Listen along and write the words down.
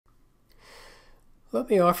Let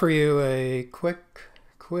me offer you a quick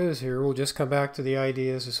quiz here. We'll just come back to the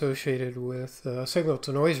ideas associated with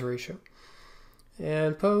signal-to-noise ratio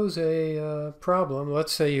and pose a problem.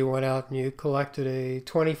 Let's say you went out and you collected a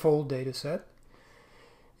 20-fold data set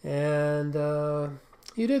and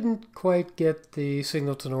you didn't quite get the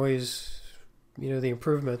signal-to-noise, the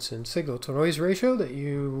improvements in signal-to-noise ratio that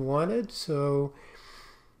you wanted, so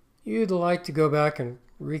you'd like to go back and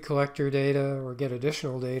recollect your data or get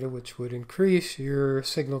additional data which would increase your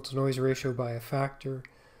signal-to-noise ratio by a factor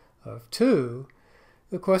of 2.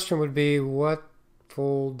 The question would be, what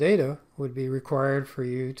fold data would be required for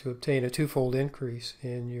you to obtain a 2-fold increase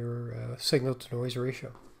in your signal-to-noise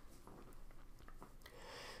ratio?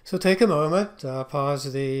 So take a moment,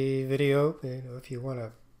 pause the video if you want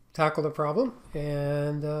to tackle the problem,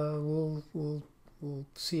 and we'll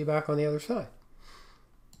see you back on the other side.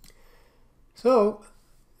 So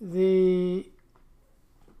the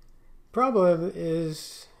problem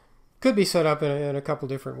could be set up in a couple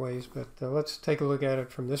different ways, but let's take a look at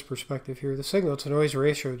it from this perspective here. The signal-to-noise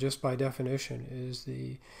ratio, just by definition, is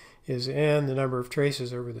n, the number of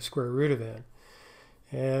traces over the square root of n.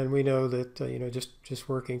 And we know that just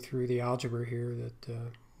working through the algebra here that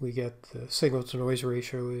we get the signal-to-noise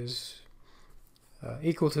ratio is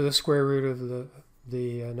equal to the square root of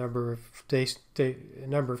the number of traces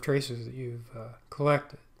that you've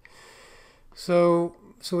collected. So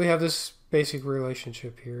we have this basic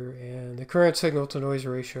relationship here, and the current signal-to-noise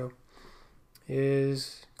ratio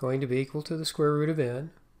is going to be equal to the square root of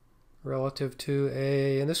n relative to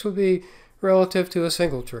and this would be relative to a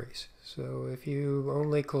single trace. So if you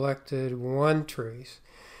only collected one trace,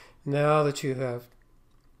 now that you have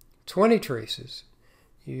 20 traces,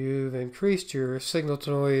 you've increased your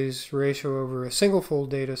signal-to-noise ratio over a single-fold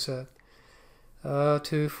data set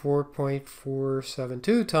to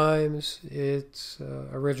 4.472 times its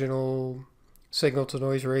original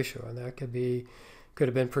signal-to-noise ratio. And that could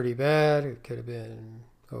have been pretty bad, it could have been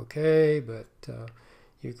okay, but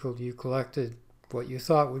you collected what you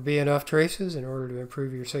thought would be enough traces in order to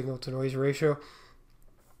improve your signal-to-noise ratio.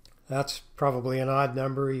 That's probably an odd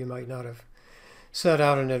number. You might not have set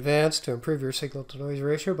out in advance to improve your signal-to-noise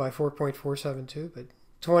ratio by 4.472, but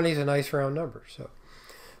 20 is a nice round number.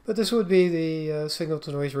 But this would be the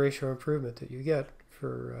signal-to-noise ratio improvement that you get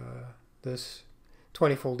for this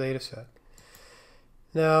 20-fold data set.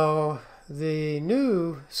 Now, the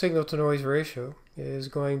new signal-to-noise ratio is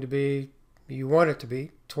going to be, you want it to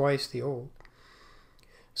be, twice the old.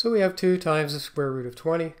 So we have 2 times the square root of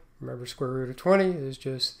 20. Remember, square root of 20 is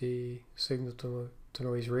just the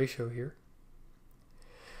signal-to-noise ratio here.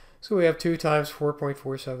 So we have 2 times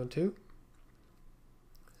 4.472.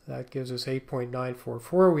 That gives us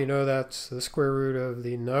 8.944. We know that's the square root of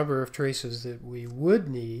the number of traces that we would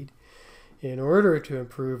need in order to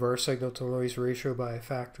improve our signal-to-noise ratio by a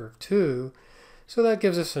factor of 2. So that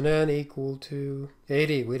gives us an n equal to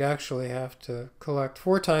 80. We'd actually have to collect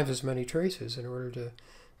 4 times as many traces in order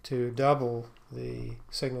to double the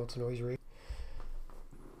signal-to-noise ratio.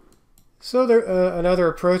 So another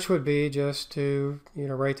approach would be just to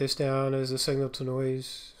write this down as the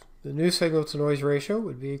new signal-to-noise ratio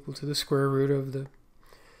would be equal to the square root of the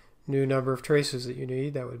new number of traces that you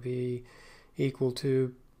need. That would be equal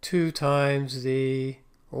to 2 times the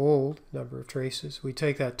old number of traces. We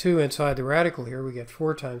take that 2 inside the radical here, we get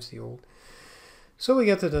 4 times the old. So we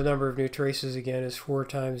get that the number of new traces again is 4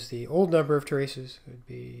 times the old number of traces. It would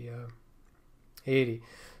be 80.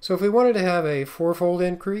 So if we wanted to have a 4-fold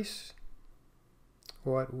increase,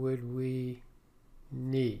 what would we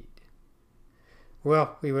need?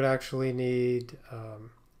 Well, we would actually need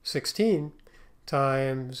 16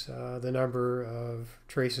 times the number of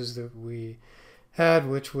traces that we had,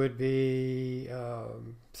 which would be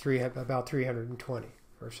about 320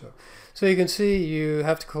 or so. So you can see you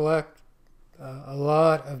have to collect a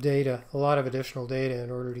lot of data, a lot of additional data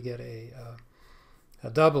in order to get a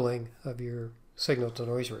doubling of your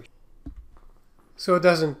signal-to-noise ratio. So it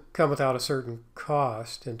doesn't come without a certain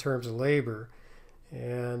cost in terms of labor.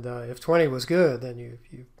 And if 20 was good, then you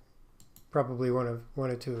probably may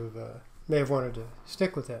have wanted to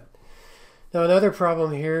stick with that. Now another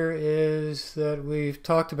problem here is that we've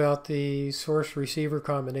talked about the source-receiver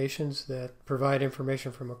combinations that provide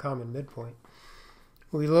information from a common midpoint.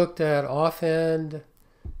 We looked at off-end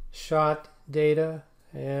shot data,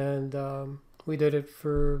 and we did it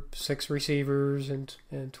for 6 receivers and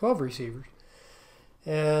 12 receivers.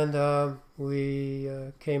 And we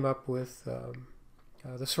came up with the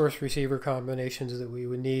source-receiver combinations that we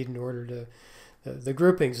would need in order to, the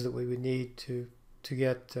groupings that we would need to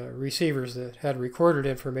get receivers that had recorded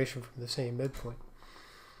information from the same midpoint.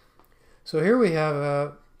 So here we have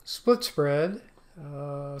a split spread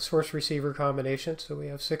source-receiver combination. So we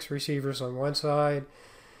have 6 receivers on one side,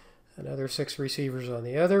 another 6 receivers on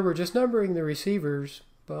the other. We're just numbering the receivers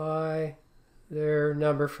by their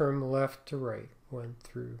number from left to right, 1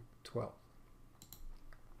 through 12.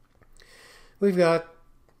 We've got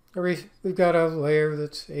a layer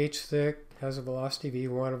that's h thick, has a velocity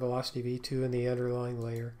v1, a velocity v2 in the underlying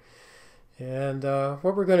layer. And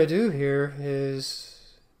what we're going to do here is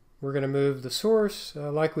we're going to move the source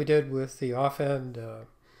like we did with the off-end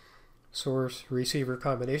source-receiver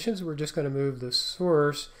combinations. We're just going to move the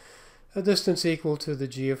source a distance equal to the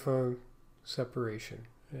geophone separation.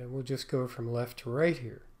 And we'll just go from left to right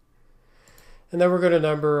here. And then we're going to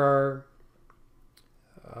number our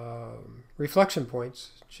reflection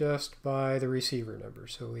points just by the receiver number.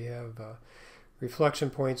 So we have reflection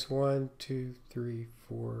points 1, 2, 3,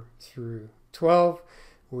 4 through 12.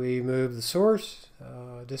 We move the source,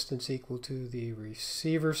 distance equal to the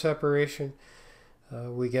receiver separation.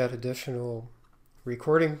 We get additional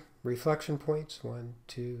recording reflection points, 1,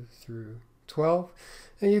 2 through 12.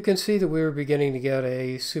 And you can see that we were beginning to get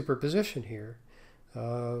a superposition here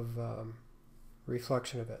of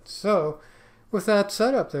reflection events. So with that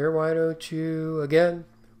setup there, why don't you again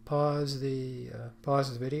pause the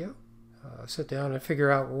video, sit down and figure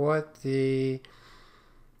out what the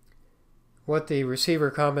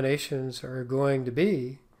receiver combinations are going to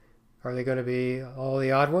be. Are they going to be all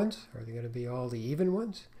the odd ones? Are they going to be all the even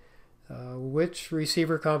ones? Which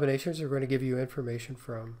receiver combinations are going to give you information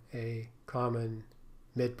from a common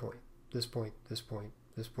midpoint? This point, this point,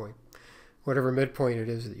 this point. Whatever midpoint it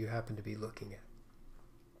is that you happen to be looking at.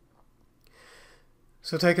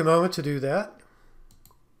 So take a moment to do that.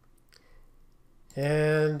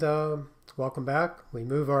 And welcome back. We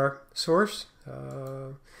move our source.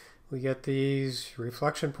 We get these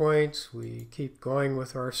reflection points. We keep going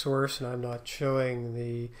with our source, and I'm not showing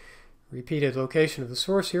the repeated location of the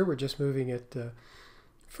source here. We're just moving it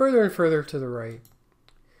further and further to the right.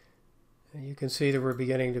 And you can see that we're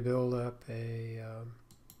beginning to build up a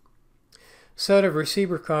set of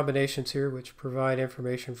receiver combinations here which provide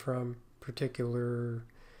information from particular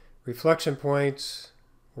reflection points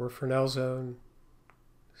or Fresnel zone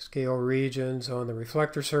scale regions on the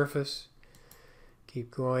reflector surface.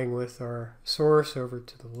 Keep going with our source over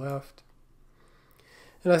to the left.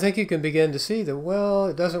 And I think you can begin to see that, well,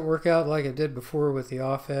 it doesn't work out like it did before with the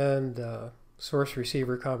off-end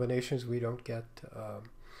source-receiver combinations. We don't get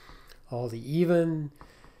all the even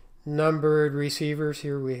numbered receivers.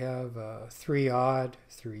 Here we have 3 odd,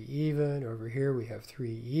 3 even. Over here we have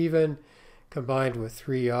 3 even combined with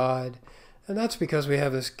 3 odd. And that's because we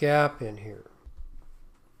have this gap in here.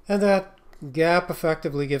 And that gap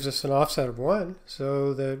effectively gives us an offset of 1,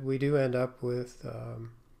 so that we do end up with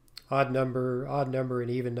odd number and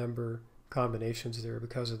even number combinations there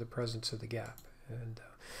because of the presence of the gap. And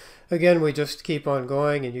again, we just keep on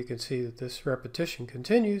going, and you can see that this repetition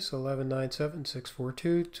continues: 11, 9, 7, 6, 4,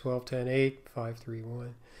 2, 12, 10, 8, 5, 3,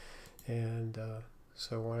 1, and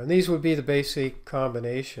so on. And these would be the basic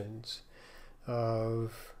combinations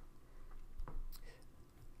of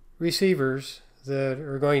receivers that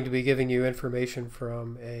are going to be giving you information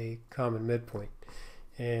from a common midpoint.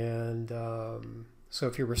 And so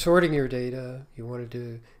if you were sorting your data, you wanted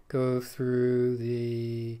to go through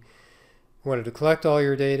wanted to collect all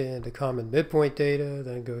your data into common midpoint data,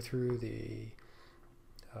 then go through the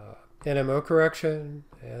NMO correction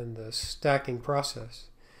and the stacking process.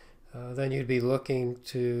 Then you'd be looking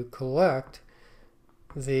to collect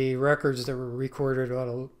the records that were recorded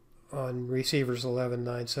on receivers 11,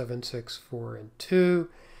 9, 7, 6, 4, and 2,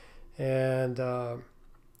 and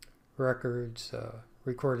records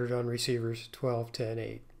recorded on receivers 12, 10,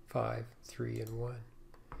 8, 5, 3, and 1.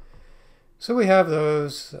 So we have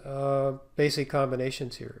those basic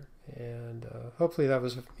combinations here, and hopefully that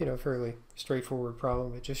was a fairly straightforward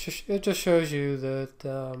problem. It just shows you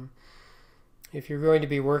that if you're going to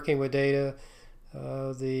be working with data,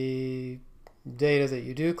 the data that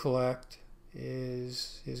you do collect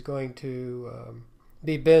is going to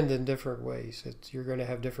be binned in different ways. You're going to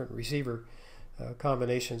have different receiver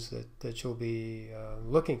combinations that you'll be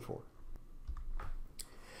looking for.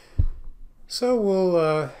 So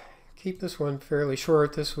we'll keep this one fairly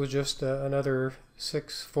short. This was just another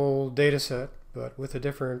 6-fold data set, but with a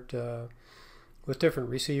different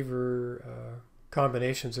receiver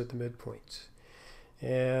combinations at the midpoints.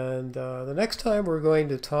 And the next time we're going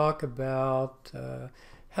to talk about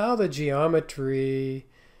how the geometry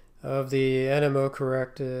of the NMO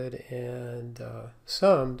corrected and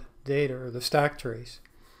summed data, or the stack trace,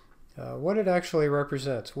 what it actually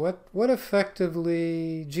represents. What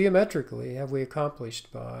effectively, geometrically, have we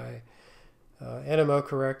accomplished by NMO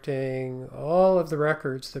correcting all of the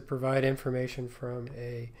records that provide information from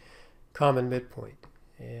a common midpoint.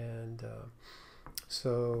 And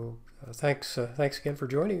so thanks again for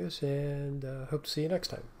joining us, and hope to see you next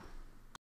time.